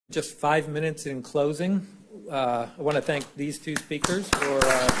Just 5 minutes in closing. I want to thank these two speakers for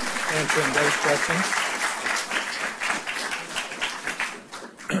answering those questions.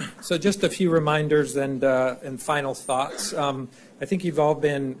 So just a few reminders and final thoughts. I think you've all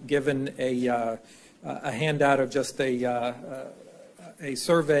been given a handout of just a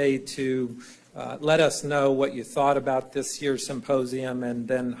survey to let us know what you thought about this year's symposium, and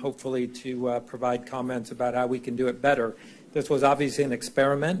then hopefully to provide comments about how we can do it better. This was obviously an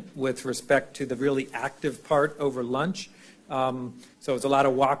experiment with respect to the really active part over lunch. So it was a lot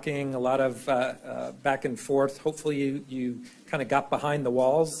of walking, a lot of back and forth. Hopefully you kind of got behind the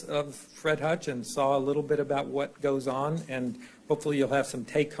walls of Fred Hutch and saw a little bit about what goes on, and hopefully you'll have some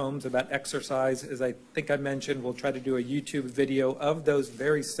take-homes about exercise. As I think I mentioned, we'll try to do a YouTube video of those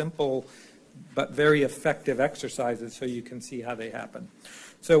very simple but very effective exercises so you can see how they happen.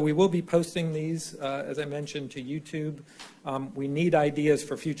 So we will be posting these, as I mentioned, to YouTube. We need ideas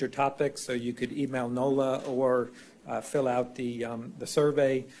for future topics, so you could email NOLA or fill out the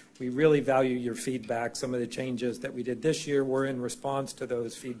survey. We really value your feedback. Some of the changes that we did this year were in response to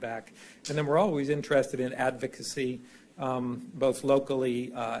those feedback. And then we're always interested in advocacy, both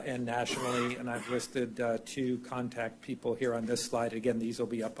locally and nationally. And I've listed 2 contact people here on this slide. Again, these will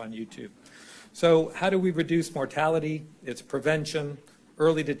be up on YouTube. So how do we reduce mortality? It's prevention,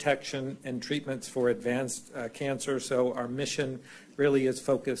 early detection, and treatments for advanced cancer. So our mission really is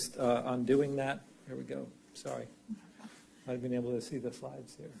focused on doing that. Here we go. Sorry. I've been able to see the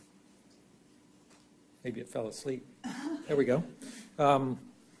slides here. Maybe it fell asleep. There we go.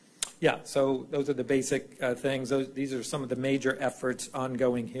 Yeah, so those are the basic things. These are some of the major efforts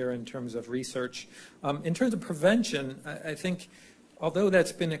ongoing here in terms of research. In terms of prevention, I think although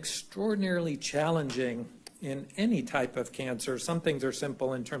that's been extraordinarily challenging in any type of cancer, some things are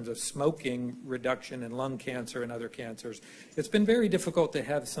simple in terms of smoking reduction in lung cancer and other cancers. It's been very difficult to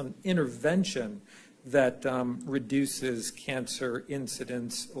have some intervention that reduces cancer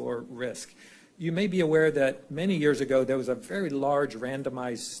incidence or risk. You may be aware that many years ago there was a very large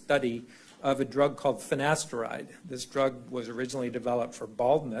randomized study of a drug called finasteride. This drug was originally developed for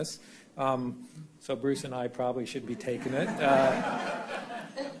baldness. So Bruce and I probably should be taking it,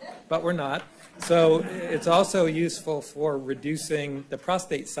 but we're not. So it's also useful for reducing the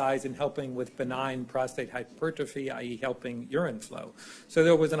prostate size and helping with benign prostate hypertrophy, i.e. helping urine flow. So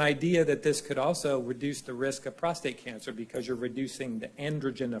there was an idea that this could also reduce the risk of prostate cancer because you're reducing the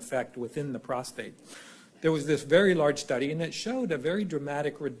androgen effect within the prostate. There was this very large study, and it showed a very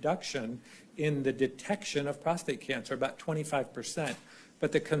dramatic reduction in the detection of prostate cancer, about 25%.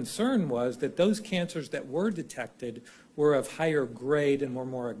 But the concern was that those cancers that were detected were of higher grade and were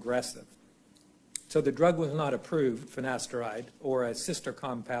more aggressive. So the drug was not approved, finasteride, or a sister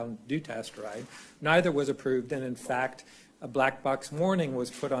compound, dutasteride. Neither was approved, and in fact, a black box warning was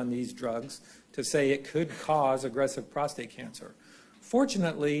put on these drugs to say it could cause aggressive prostate cancer.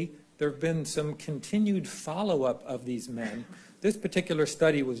 Fortunately, there have been some continued follow-up of these men. This particular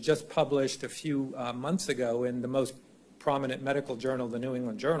study was just published a few months ago in the most prominent medical journal, the New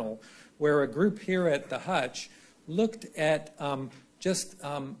England Journal, where a group here at the Hutch looked at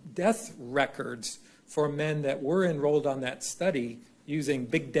death records for men that were enrolled on that study using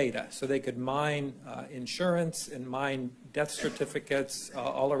big data. So they could mine insurance and mine death certificates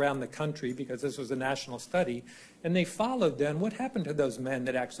all around the country because this was a national study. And they followed then what happened to those men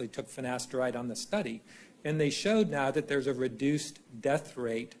that actually took finasteride on the study. And they showed now that there's a reduced death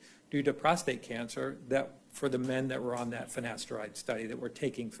rate due to prostate cancer that for the men that were on that finasteride study, that were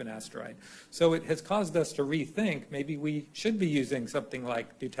taking finasteride. So it has caused us to rethink maybe we should be using something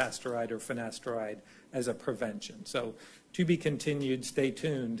like dutasteride or finasteride as a prevention. So to be continued, stay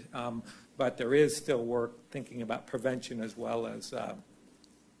tuned, but there is still work thinking about prevention as well as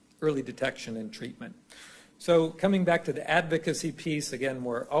early detection and treatment. So coming back to the advocacy piece, again,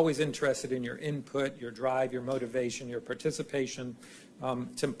 we're always interested in your input, your drive, your motivation, your participation.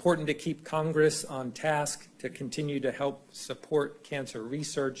 It's important to keep Congress on task to continue to help support cancer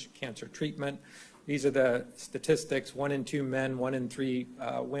research, cancer treatment. These are the statistics. 1 in 2 men, 1 in 3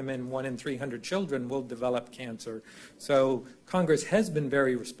 women, 1 in 300 children will develop cancer. So Congress has been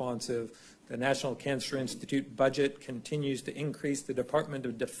very responsive. The National Cancer Institute budget continues to increase. The Department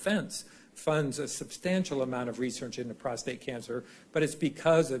of Defense funds a substantial amount of research into prostate cancer, but it's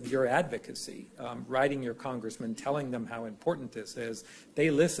because of your advocacy, writing your congressman, telling them how important this is. They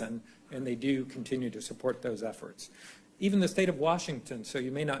listen, and they do continue to support those efforts. Even the state of Washington, so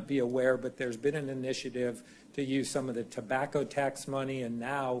you may not be aware, but there's been an initiative to use some of the tobacco tax money and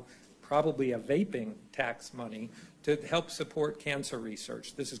now probably a vaping tax money to help support cancer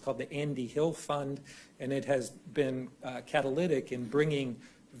research. This is called the Andy Hill Fund, and it has been catalytic in bringing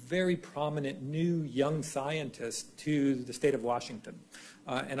very prominent new young scientists to the state of Washington,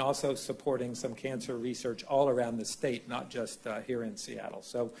 and also supporting some cancer research all around the state, not just here in Seattle.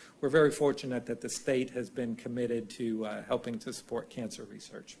 So we're very fortunate that the state has been committed to helping to support cancer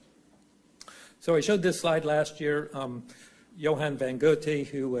research. So I showed this slide last year. Johann van Goethe,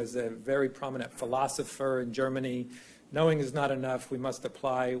 who was a very prominent philosopher in Germany, knowing is not enough, we must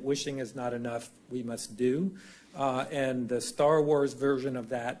apply. Wishing is not enough, we must do. And the Star Wars version of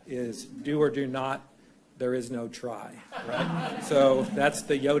that is do or do not, there is no try, right? So that's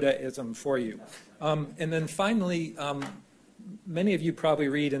the Yoda-ism for you. And then finally, many of you probably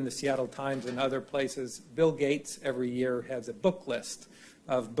read in the Seattle Times and other places, Bill Gates every year has a book list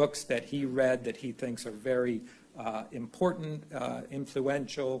of books that he read that he thinks are very important,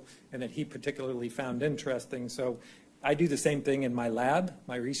 influential, and that he particularly found interesting. So I do the same thing in my lab,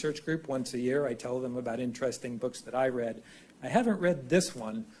 my research group. Once a year, I tell them about interesting books that I read. I haven't read this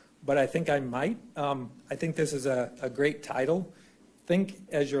one, but I think I might. I think this is a great title. Think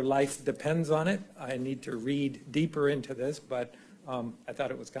as your life depends on it. I need to read deeper into this, but I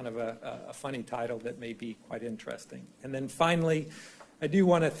thought it was kind of a funny title that may be quite interesting. And then finally, I do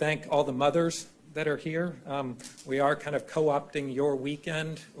want to thank all the mothers that are here. We are kind of co-opting your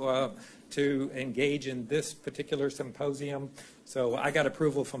weekend to engage in this particular symposium. So I got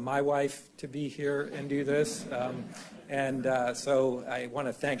approval from my wife to be here and do this. So I want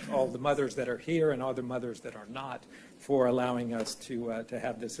to thank all the mothers that are here and all the mothers that are not for allowing us to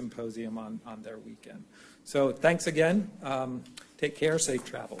have this symposium on their weekend. So thanks again. Take care. Safe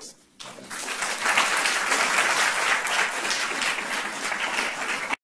travels.